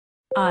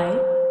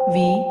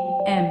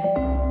IVM.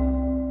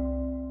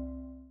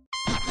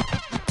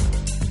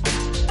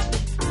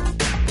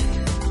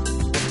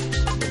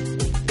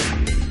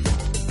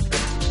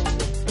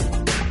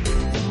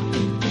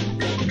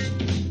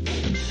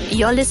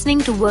 You're listening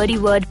to Wordy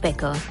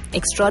Wordpecker,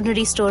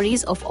 Extraordinary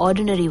Stories of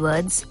Ordinary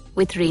Words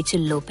with Rachel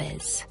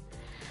Lopez.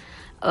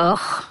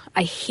 Ugh,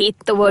 I hate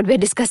the word we're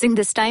discussing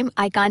this time.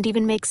 I can't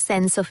even make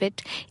sense of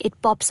it.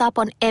 It pops up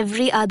on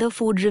every other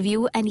food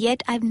review, and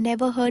yet I've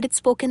never heard it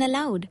spoken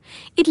aloud.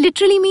 It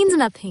literally means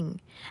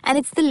nothing, and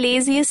it's the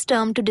laziest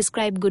term to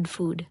describe good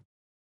food.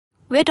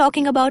 We're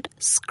talking about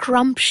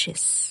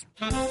scrumptious.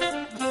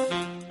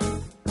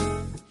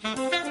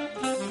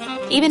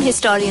 Even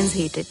historians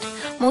hate it,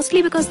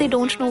 mostly because they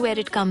don't know where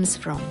it comes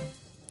from.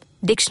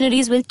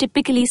 Dictionaries will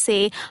typically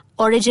say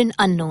origin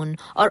unknown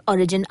or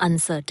origin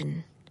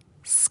uncertain.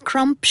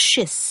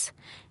 Scrumptious.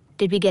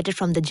 Did we get it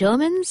from the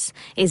Germans?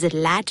 Is it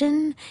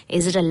Latin?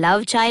 Is it a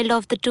love child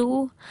of the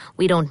two?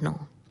 We don't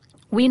know.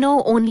 We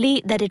know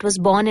only that it was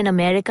born in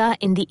America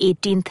in the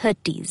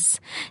 1830s.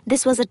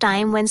 This was a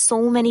time when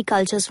so many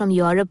cultures from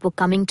Europe were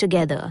coming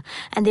together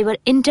and they were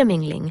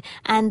intermingling,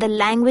 and the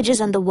languages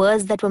and the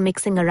words that were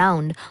mixing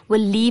around were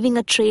leaving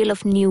a trail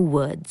of new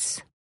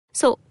words.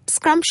 So,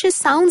 scrumptious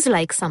sounds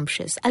like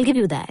sumptuous, I'll give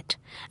you that.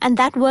 And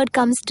that word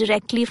comes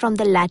directly from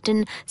the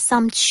Latin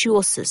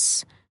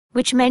sumptuosus,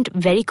 which meant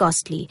very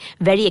costly,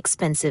 very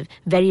expensive,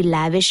 very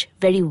lavish,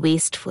 very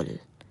wasteful.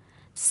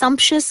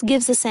 Sumptuous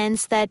gives a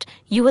sense that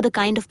you were the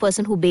kind of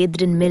person who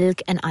bathed in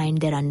milk and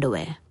ironed their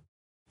underwear.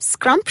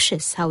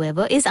 Scrumptious,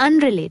 however, is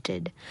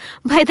unrelated.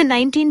 By the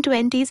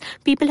 1920s,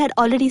 people had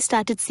already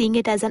started seeing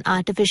it as an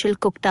artificial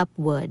cooked-up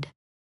word.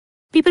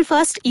 People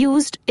first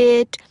used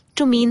it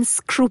to mean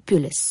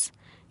scrupulous.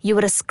 You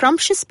were a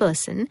scrumptious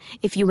person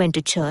if you went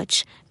to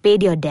church,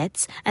 paid your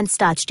debts, and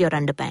starched your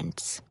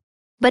underpants.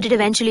 But it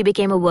eventually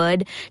became a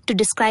word to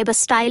describe a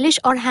stylish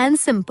or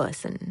handsome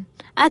person.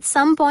 At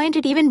some point,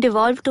 it even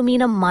devolved to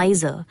mean a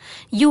miser.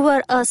 You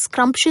were a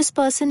scrumptious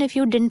person if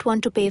you didn't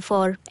want to pay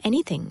for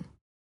anything.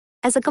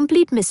 As a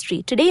complete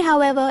mystery, today,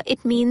 however,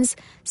 it means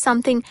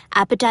something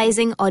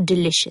appetizing or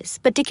delicious,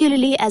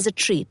 particularly as a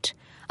treat.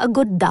 A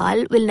good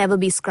dal will never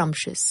be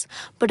scrumptious,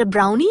 but a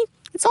brownie,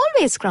 it's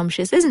always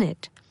scrumptious, isn't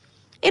it?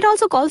 It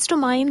also calls to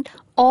mind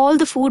all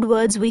the food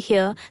words we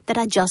hear that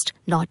are just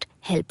not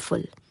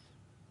helpful.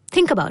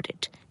 Think about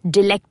it.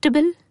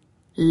 Delectable,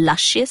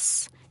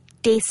 luscious,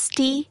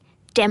 tasty,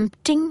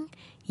 tempting,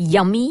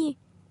 yummy,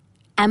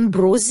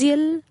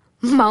 ambrosial,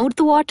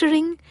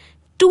 mouth-watering,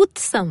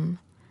 toothsome.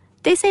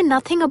 They say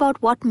nothing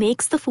about what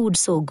makes the food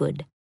so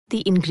good.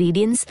 The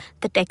ingredients,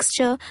 the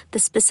texture, the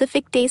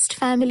specific taste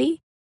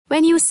family.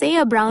 When you say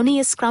a brownie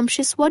is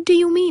scrumptious, what do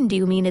you mean? Do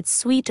you mean it's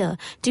sweeter?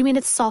 Do you mean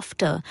it's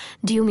softer?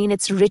 Do you mean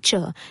it's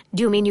richer?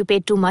 Do you mean you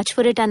paid too much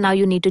for it and now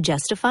you need to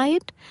justify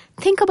it?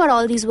 Think about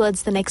all these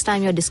words the next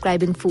time you're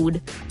describing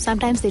food.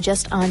 Sometimes they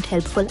just aren't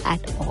helpful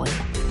at all.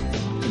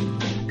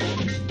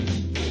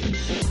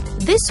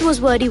 This was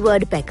Wordy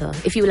Wordpecker.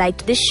 If you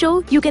liked this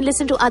show, you can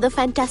listen to other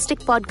fantastic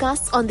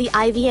podcasts on the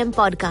IVM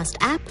Podcast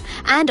app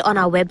and on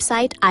our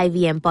website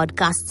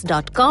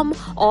ivmpodcasts.com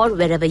or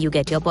wherever you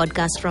get your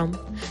podcast from.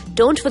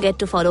 Don't forget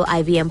to follow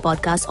IVM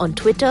Podcasts on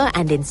Twitter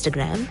and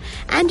Instagram.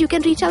 And you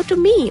can reach out to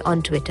me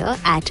on Twitter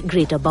at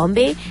Greater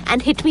Bombay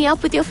and hit me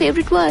up with your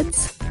favorite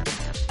words.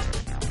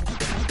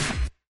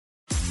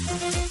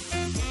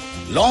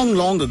 Long,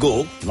 long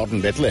ago, not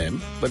in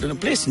Bethlehem, but in a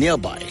place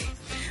nearby,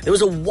 there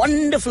was a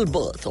wonderful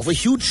birth of a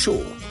huge show,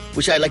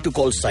 which I like to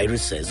call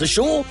Cyrus Says, a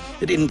show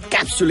that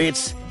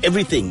encapsulates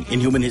everything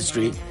in human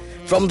history,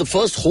 from the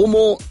first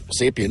Homo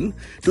sapien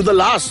to the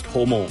last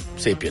Homo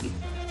sapien,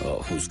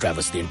 who's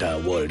traversed the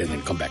entire world and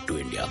then come back to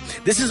India.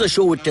 This is a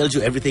show which tells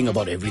you everything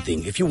about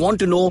everything. If you want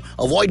to know,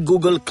 avoid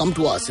Google, come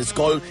to us. It's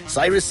called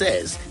Cyrus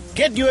Says.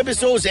 Get new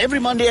episodes every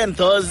Monday and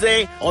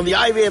Thursday on the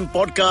IVM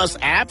Podcast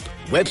app,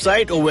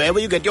 website, or wherever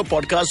you get your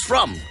podcasts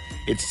from.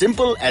 It's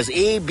simple as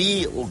A,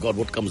 B, oh God,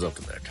 what comes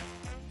after that?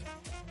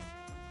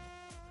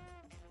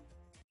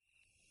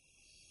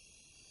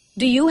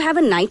 Do you have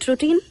a night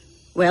routine?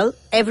 Well,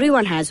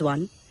 everyone has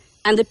one.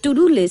 And the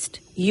to-do list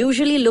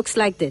usually looks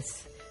like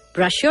this.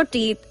 Brush your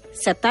teeth,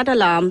 set that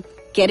alarm,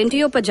 get into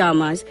your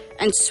pajamas,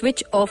 and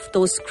switch off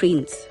those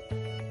screens.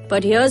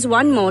 But here's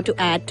one more to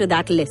add to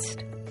that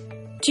list.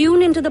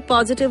 Tune into the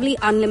Positively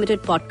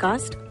Unlimited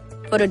podcast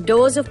for a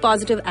dose of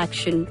positive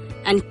action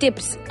and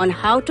tips on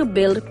how to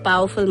build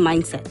powerful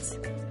mindsets.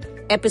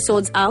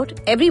 Episodes out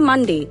every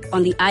Monday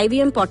on the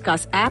IVM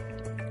Podcast app,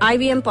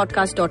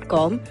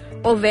 ivmpodcast.com,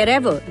 or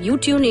wherever you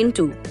tune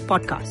into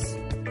podcasts.